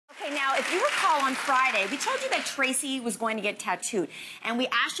Now, if you recall on Friday, we told you that Traci was going to get tattooed, and we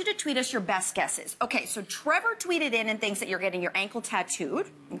asked you to tweet us your best guesses. Okay, so Trevor tweeted in and thinks that you're getting your ankle tattooed,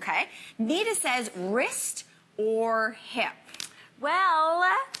 okay? Nita says wrist or hip. Well,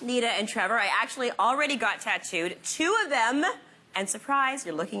 Nita and Trevor, I actually already got tattooed, 2 of them, and surprise,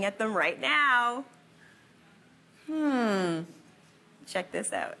 you're looking at them right now. Check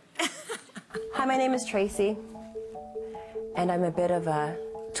this out. Hi, my name is Traci, and I'm a bit of a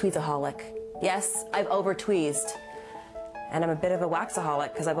tweezaholic. Yes, I've over-tweezed, and I'm a bit of a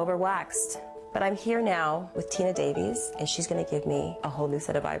waxaholic because I've over-waxed. But I'm here now with Tina Davies, and she's going to give me a whole new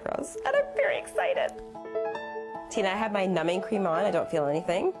set of eyebrows, and I'm very excited. Tina, I have my numbing cream on. I don't feel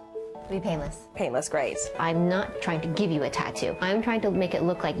anything. Be painless. Painless, great. I'm not trying to give you a tattoo. I'm trying to make it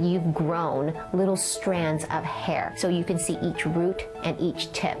look like you've grown little strands of hair so you can see each root and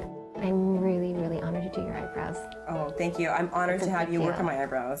each tip. I'm really, really honored to do your eyebrows. Oh, thank you. I'm honored to have you work on my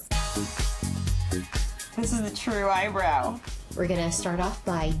eyebrows. This is the true eyebrow. We're gonna start off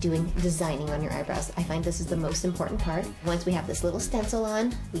by designing on your eyebrows. I find this is the most important part. Once we have this little stencil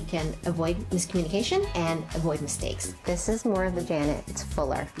on, we can avoid miscommunication and avoid mistakes. This is more of the Janet, it's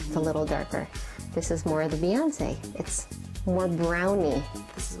fuller, it's a little darker. This is more of the Beyonce, it's more browny.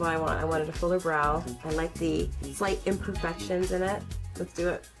 This is what I want. I wanted a fuller brow. I like the slight imperfections in it. Let's do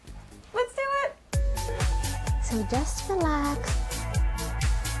it. Let's do it! So just relax.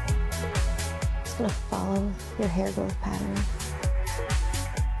 Just gonna follow your hair growth pattern.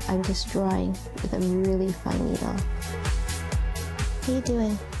 I'm just drawing with a really fine needle. How you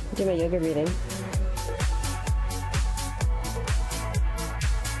doing? Do my yoga reading.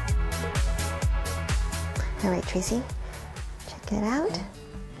 All right, Traci, check it out.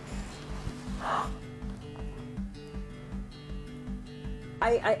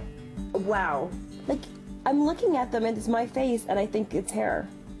 Wow. Like, I'm looking at them and it's my face and I think it's hair.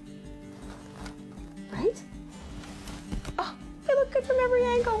 Right? Oh, they look good from every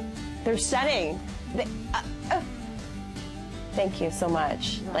angle. They're stunning. Thank you so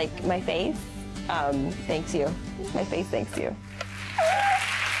much. Like, my face, thanks you. My face thanks you.